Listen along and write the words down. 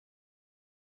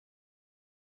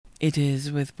It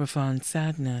is with profound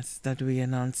sadness that we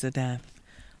announce the death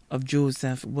of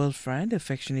Joseph Wilfred,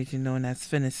 affectionately known as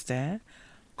Finisterre,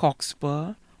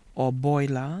 Cockspur, or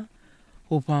Boiler,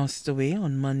 who passed away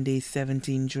on Monday,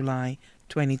 17 July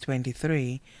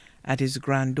 2023, at his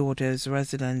granddaughter's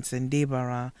residence in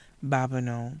Debarra,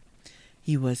 Babonneau.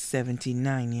 He was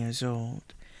 79 years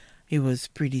old. He was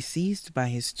predeceased by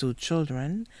his two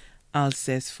children,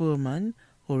 Alceste Furman,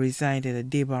 who resided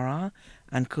at Debarra,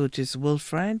 and Curtis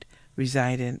Wilfred,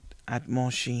 resided at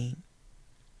Monchy.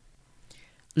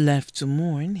 Left to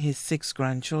mourn his 6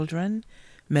 grandchildren,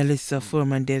 Melissa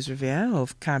Furman Desriviere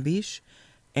of Cabiche,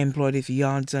 employed with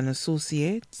Yards and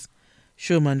Associates,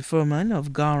 Sherman Furman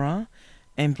of Gara,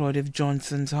 employed with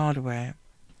Johnson's Hardware,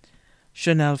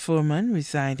 Chanel Furman,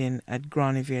 residing at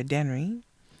Granivier Dennery,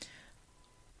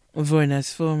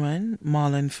 Vernus Furman,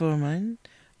 Marlon Furman,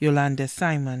 Yolanda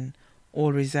Simon,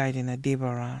 all residing at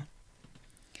Debarra.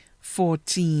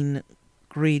 14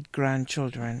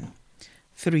 great-grandchildren,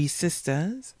 3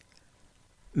 sisters,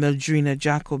 Mildrina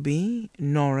Jacoby,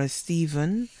 Nora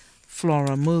Stephen,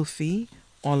 Flora Murphy,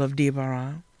 all of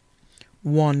Debarra.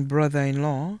 1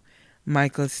 brother-in-law,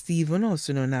 Michael Stephen,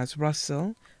 also known as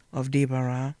Russell, of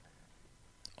Debarra.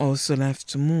 Also left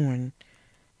to mourn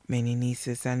many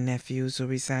nieces and nephews who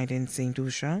reside in St.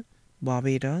 Lucia,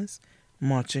 Barbados,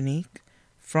 Martinique,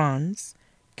 France,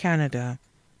 Canada,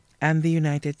 and the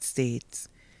United States,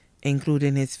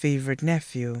 including his favorite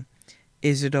nephew,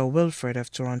 Isidore Wilfred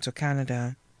of Toronto,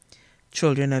 Canada,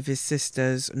 children of his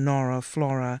sisters Nora,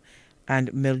 Flora,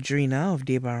 and Mildrina of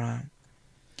Debarra,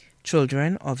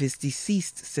 children of his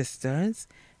deceased sisters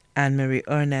Anne-Marie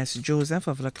Ernest Joseph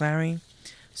of Leclerc,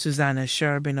 Susanna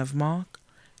Sherbin of Mark,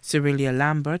 Cyrilia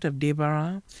Lambert of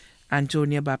Debarra,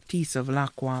 Antonia Baptiste of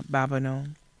Lacroix, Babonneau,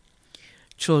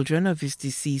 children of his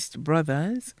deceased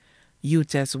brothers,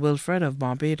 Eustace Wilfred of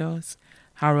Barbados,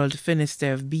 Harold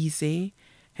Finisterre of Bizet,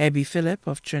 Hebby Phillip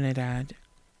of Trinidad,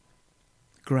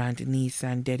 grandniece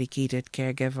and dedicated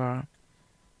caregiver,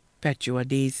 Petua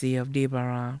Daisy of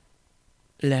Debarra.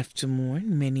 Left to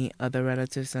mourn many other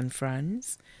relatives and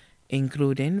friends,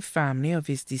 including family of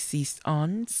his deceased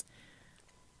aunts,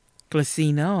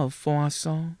 Clasina of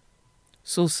Foisson,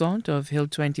 Sausant of Hill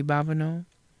 20 Babonneau,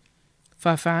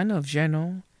 Fafan of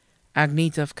Genoa,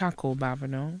 Agnete of Caco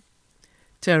Babonneau,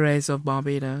 Therese of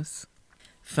Barbados,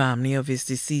 family of his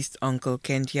deceased uncle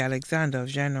Kenty Alexander of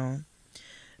Genoa,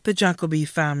 the Jacoby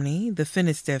family, the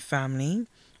Finisterre family,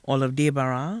 all of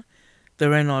Debarra, the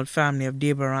Renaud family of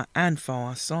Debarra and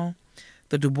Foisson,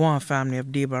 the Dubois family of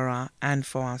Debarra and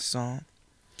Foisson,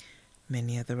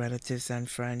 many other relatives and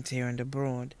friends here and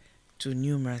abroad, too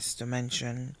numerous to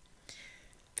mention.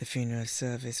 The funeral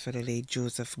service for the late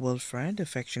Joseph Wilfred,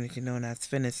 affectionately known as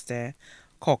Finisterre,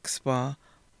 Cockspur,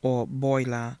 or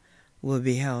Boiler, will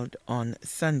be held on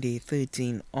Sunday,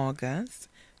 13 August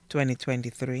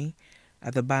 2023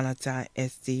 at the Balatai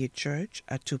SDA Church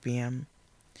at 2 p.m.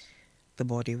 The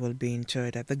body will be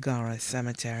interred at the Gara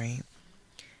Cemetery.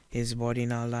 His body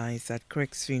now lies at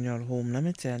Crick's Funeral Home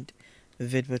Limited,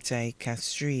 Vidbotay,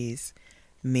 Castries.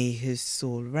 May his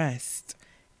soul rest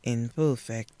in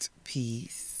perfect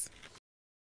peace.